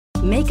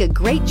Make a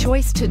great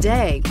choice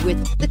today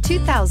with the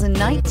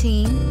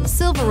 2019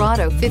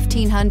 Silverado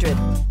 1500.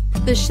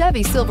 The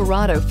Chevy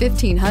Silverado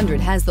 1500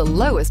 has the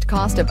lowest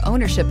cost of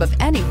ownership of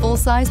any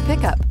full-size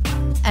pickup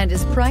and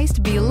is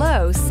priced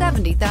below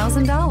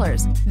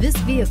 $70,000. This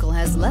vehicle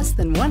has less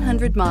than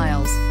 100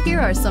 miles.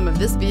 Here are some of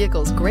this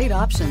vehicle's great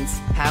options: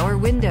 power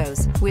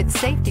windows with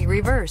safety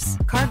reverse,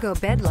 cargo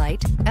bed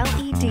light,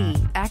 LED,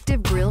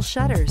 active grille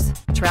shutters,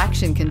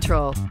 traction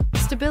control,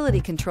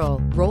 stability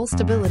control, roll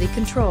stability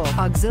control,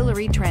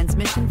 auxiliary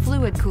transmission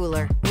fluid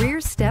cooler,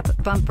 rear step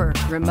bumper,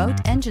 remote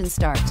engine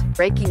start,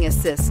 braking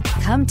assist.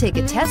 Come take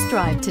a test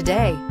drive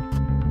today.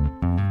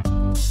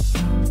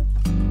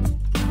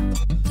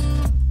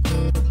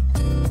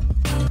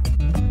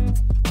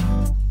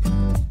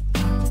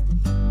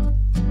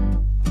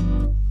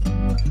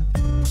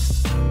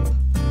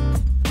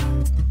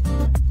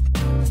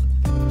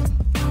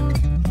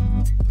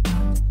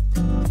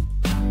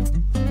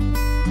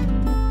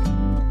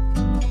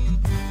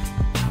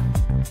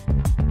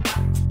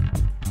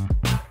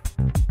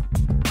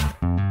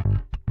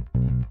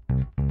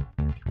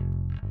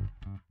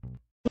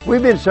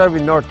 We've been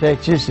serving North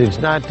Texas since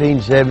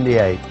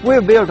 1978.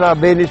 We've built our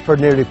business for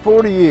nearly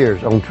 40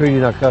 years on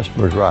treating our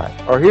customers right.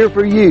 Are here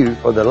for you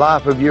for the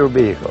life of your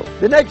vehicle.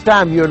 The next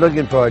time you're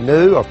looking for a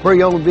new or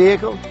pre-owned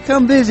vehicle,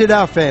 come visit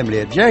our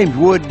family at James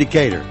Wood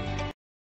Decatur.